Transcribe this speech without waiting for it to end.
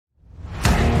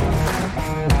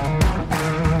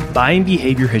Buying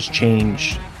behavior has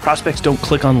changed. Prospects don't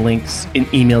click on links in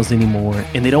emails anymore,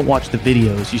 and they don't watch the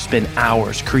videos you spend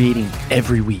hours creating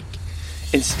every week.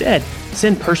 Instead,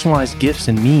 send personalized gifts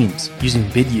and memes using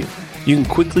Vidyou. You can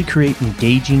quickly create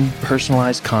engaging,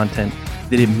 personalized content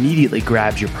that immediately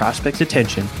grabs your prospect's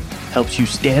attention, helps you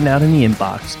stand out in the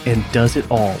inbox, and does it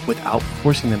all without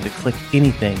forcing them to click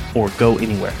anything or go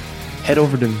anywhere. Head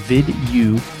over to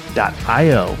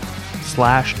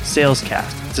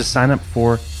vidyou.io/salescast to sign up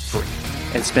for free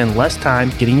and spend less time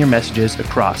getting your messages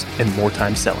across and more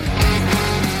time selling.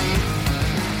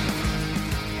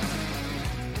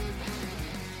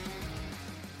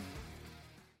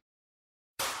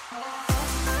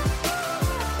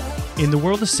 In the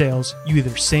world of sales, you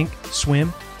either sink,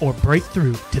 swim, or break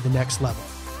through to the next level.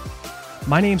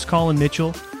 My name's Colin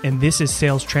Mitchell, and this is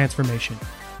Sales Transformation,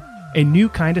 a new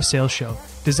kind of sales show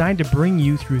designed to bring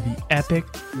you through the epic,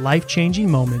 life-changing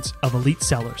moments of elite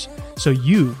sellers so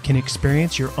you can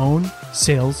experience your own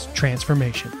sales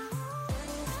transformation.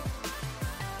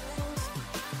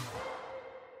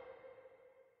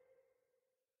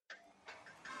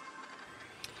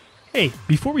 Hey,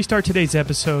 before we start today's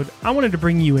episode, I wanted to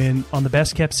bring you in on the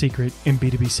best kept secret in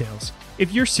B2B sales.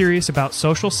 If you're serious about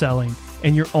social selling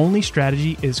and your only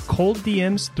strategy is cold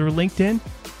DMs through LinkedIn,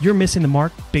 you're missing the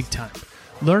mark big time.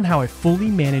 Learn how a fully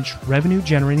managed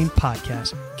revenue-generating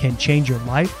podcast can change your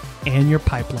life and your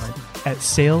pipeline at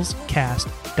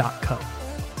salescast.co.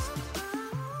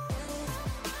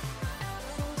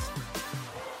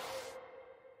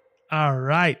 All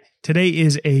right, today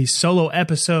is a solo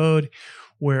episode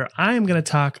where I am going to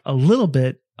talk a little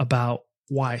bit about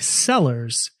why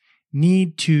sellers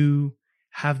need to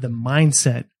have the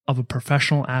mindset of a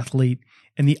professional athlete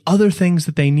and the other things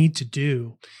that they need to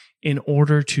do in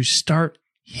order to start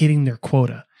hitting their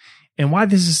quota. And why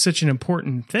this is such an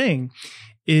important thing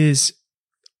is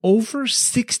over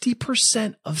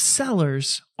 60% of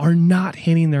sellers are not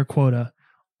hitting their quota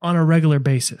on a regular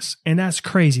basis. And that's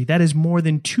crazy. That is more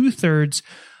than 2/3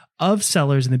 of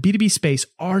sellers in the B2B space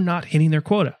are not hitting their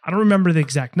quota. I don't remember the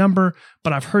exact number,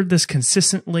 but I've heard this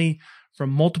consistently from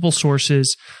multiple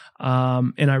sources.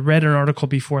 And I read an article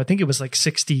before, I think it was like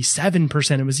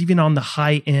 67%. It was even on the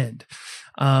high end.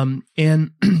 And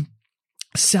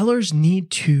sellers need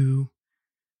to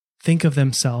think of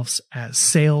themselves as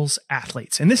sales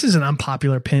athletes. And this is an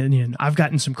unpopular opinion. I've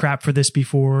gotten some crap for this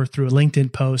before through a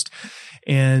LinkedIn post.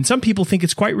 And some people think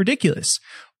it's quite ridiculous,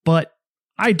 but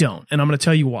I don't. And I'm going to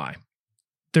tell you why.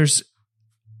 There's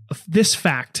this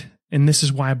fact, and this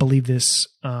is why I believe this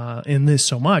in this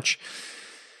so much.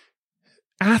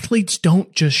 Athletes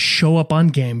don't just show up on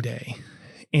game day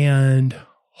and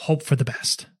hope for the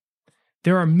best.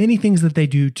 There are many things that they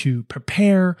do to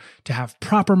prepare, to have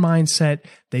proper mindset.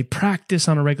 They practice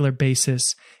on a regular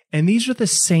basis. And these are the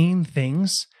same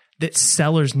things that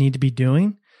sellers need to be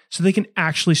doing so they can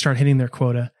actually start hitting their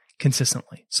quota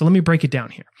consistently. So let me break it down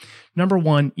here. Number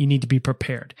one, you need to be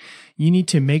prepared. You need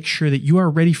to make sure that you are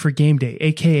ready for game day,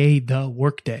 aka the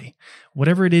work day,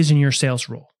 whatever it is in your sales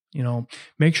role.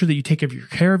 Make sure that you take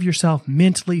care of yourself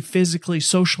mentally, physically,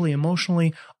 socially,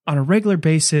 emotionally on a regular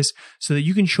basis so that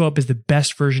you can show up as the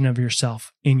best version of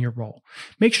yourself in your role.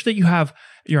 Make sure that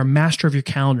you're a master of your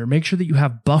calendar. Make sure that you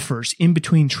have buffers in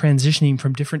between transitioning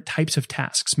from different types of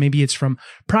tasks. Maybe it's from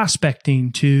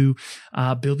prospecting to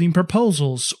building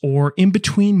proposals or in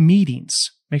between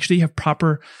meetings. Make sure that you have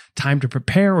proper time to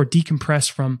prepare or decompress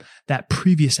from that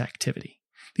previous activity.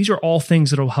 These are all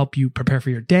things that will help you prepare for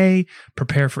your day,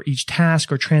 prepare for each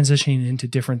task, or transitioning into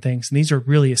different things. And these are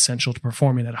really essential to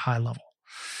performing at a high level.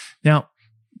 Now,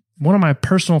 one of my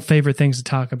personal favorite things to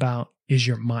talk about is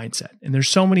your mindset. And there's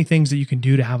so many things that you can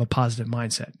do to have a positive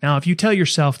mindset. Now, if you tell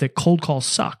yourself that cold calls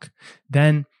suck,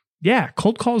 then yeah,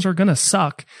 cold calls are going to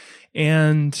suck.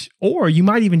 Or you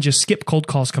might even just skip cold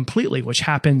calls completely, which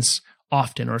happens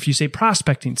often. Or if you say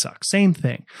prospecting sucks, same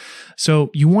thing.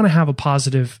 So you want to have a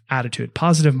positive attitude,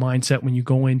 positive mindset when you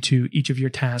go into each of your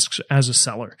tasks as a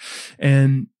seller.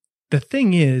 And the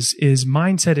thing is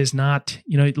mindset is not,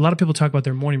 a lot of people talk about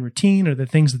their morning routine or the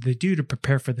things that they do to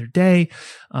prepare for their day.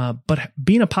 But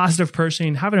being a positive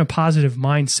person, having a positive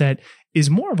mindset is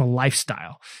more of a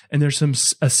lifestyle. And there's some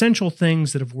essential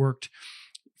things that have worked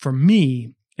for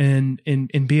me and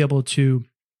be able to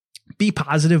be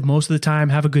positive most of the time,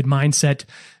 have a good mindset.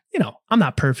 I'm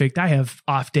not perfect. I have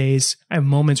off days. I have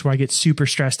moments where I get super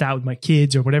stressed out with my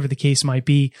kids or whatever the case might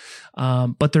be.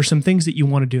 But there's some things that you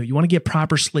want to do. You want to get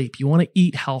proper sleep. You want to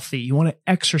eat healthy. You want to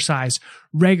exercise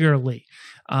regularly.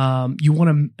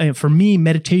 For me,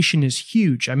 meditation is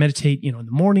huge. I meditate, in the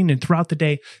morning and throughout the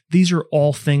day. These are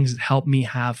all things that help me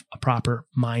have a proper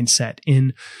mindset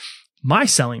in my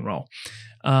selling role.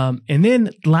 And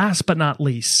then last but not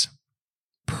least,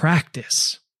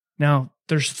 practice. Now,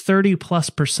 there's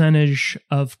 30+%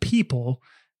 of people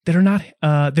that are not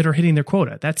that are hitting their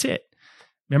quota. That's it.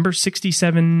 Remember,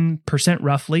 67%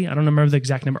 roughly, I don't remember the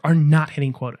exact number, are not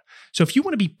hitting quota. So if you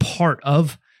want to be part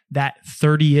of that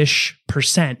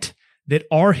 30-ish% that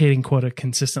are hitting quota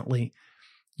consistently,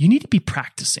 you need to be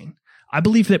practicing. I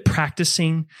believe that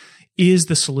practicing is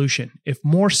the solution. If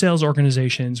more sales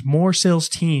organizations, more sales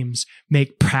teams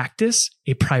make practice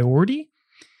a priority,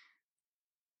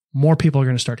 more people are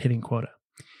going to start hitting quota.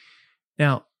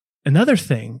 Now, another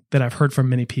thing that I've heard from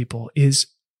many people is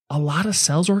a lot of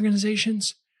sales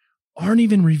organizations aren't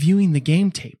even reviewing the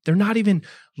game tape. They're not even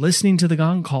listening to the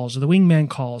Gong calls or the Wingman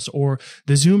calls or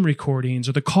the Zoom recordings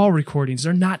or the call recordings.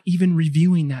 They're not even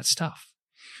reviewing that stuff.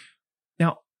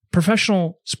 Now,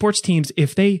 professional sports teams,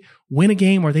 if they win a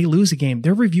game or they lose a game,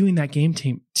 they're reviewing that game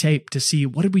tape to see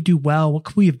what did we do well? What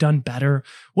could we have done better?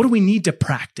 What do we need to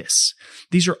practice?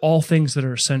 These are all things that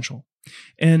are essential.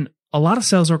 And a lot of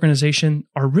sales organizations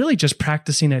are really just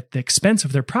practicing at the expense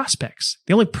of their prospects.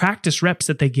 The only practice reps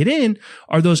that they get in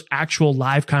are those actual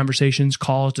live conversations,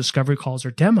 calls, discovery calls,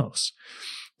 or demos.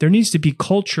 There needs to be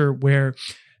culture where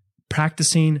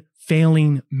practicing,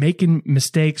 failing, making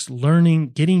mistakes, learning,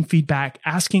 getting feedback,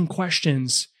 asking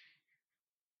questions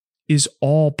is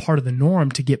all part of the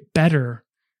norm to get better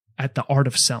at the art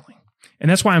of selling.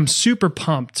 And that's why I'm super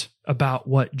pumped about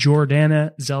what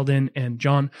Jordana Zeldin and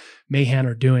John Mahan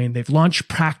are doing. They've launched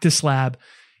Practice Lab.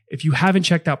 If you haven't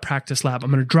checked out Practice Lab,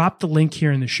 I'm going to drop the link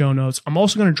here in the show notes. I'm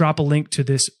also going to drop a link to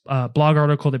this blog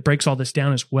article that breaks all this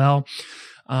down as well.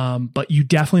 But you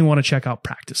definitely want to check out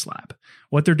Practice Lab.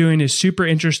 What they're doing is super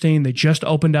interesting. They just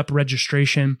opened up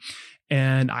registration,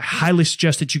 and I highly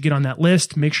suggest that you get on that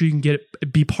list. Make sure you can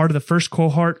be part of the first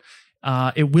cohort.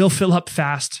 It will fill up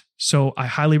fast, so I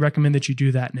highly recommend that you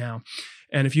do that now.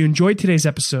 And if you enjoyed today's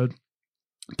episode,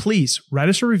 please write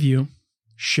us a review,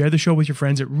 share the show with your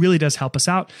friends. It really does help us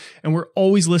out. And we're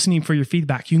always listening for your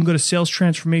feedback. You can go to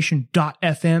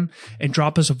salestransformation.fm and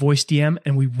drop us a voice DM,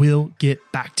 and we will get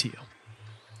back to you.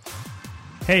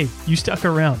 Hey, you stuck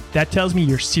around. That tells me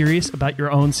you're serious about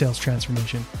your own sales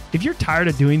transformation. If you're tired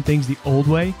of doing things the old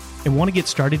way and want to get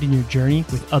started in your journey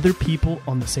with other people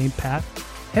on the same path,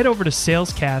 head over to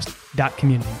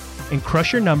salescast.community and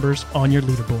crush your numbers on your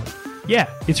leaderboard.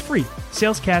 Yeah, it's free,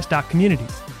 salescast.community.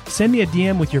 Send me a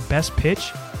DM with your best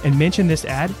pitch and mention this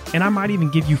ad, and I might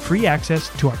even give you free access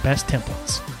to our best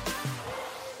templates.